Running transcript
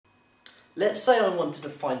Let's say I wanted to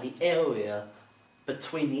find the area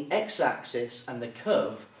between the x-axis and the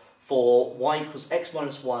curve for y equals x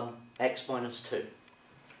minus 1, x minus 2.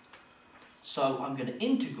 So I'm going to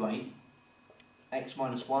integrate x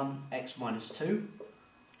minus 1, x minus 2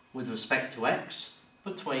 with respect to x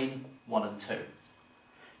between 1 and 2.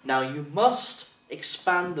 Now you must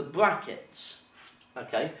expand the brackets.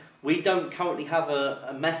 Okay, we don't currently have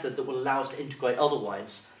a method that will allow us to integrate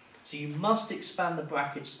otherwise. So you must expand the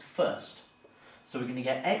brackets first. So we're going to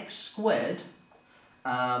get x squared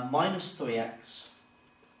minus 3x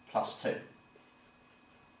plus 2.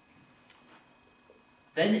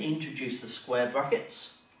 Then introduce the square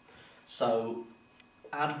brackets. So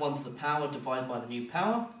add 1 to the power, divide by the new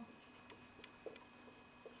power.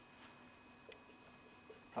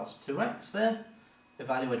 Plus 2x there.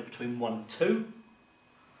 Evaluate between 1 and 2.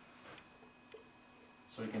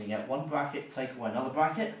 So we're going to get one bracket, take away another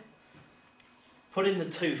bracket. Put in the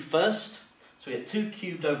 2 first. So we get 2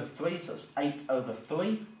 cubed over 3, so that's 8 over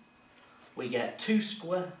 3. We get 2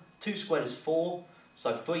 squared is 4,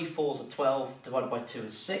 so 3 4s are 12, divided by 2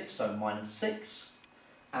 is 6, so minus 6.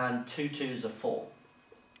 And 2 2s are 4.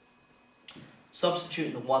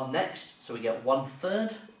 Substituting the 1 next, so we get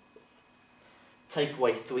 1/3. Take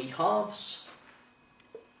away 3 halves,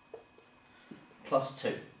 plus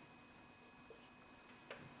 2.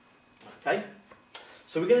 Okay,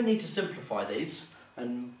 so we're going to need to simplify these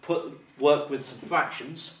and work with some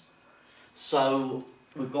fractions. So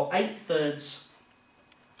we've got 8/3.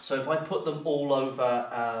 So if I put them all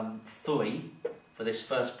over 3 for this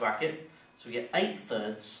first bracket, so we get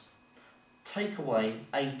 8/3, take away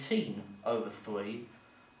 18 over 3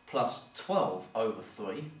 plus 12 over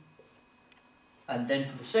 3. And then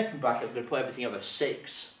for the second bracket, we're going to put everything over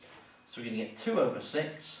 6. So we're going to get 2 over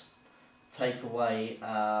 6, take away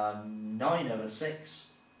 9 over 6,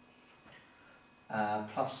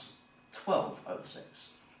 plus 12 over 6.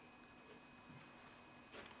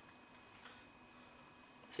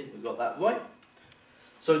 I think we've got that right.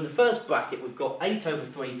 So in the first bracket, we've got 8 over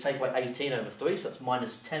 3, take away 18 over 3, so that's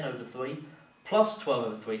minus 10 over 3, plus 12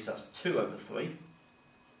 over 3, so that's 2 over 3.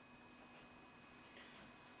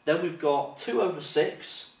 Then we've got 2 over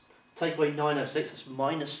 6, take away 9 over 6, that's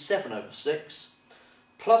minus 7 over 6.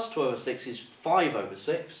 Plus 2 over 6 is 5 over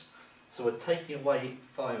 6. So we're taking away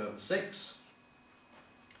 5 over 6.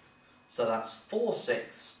 So that's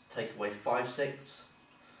 4/6, take away 5/6.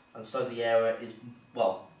 And so the area is,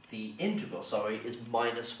 well, the integral, sorry, is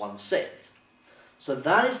minus 1/6. So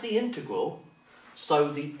that is the integral.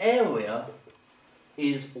 So the area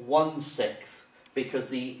is 1/6, because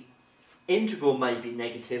the integral may be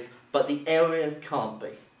negative, but the area can't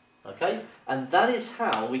be. Okay? And that is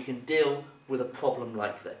how we can deal with a problem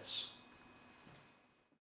like this.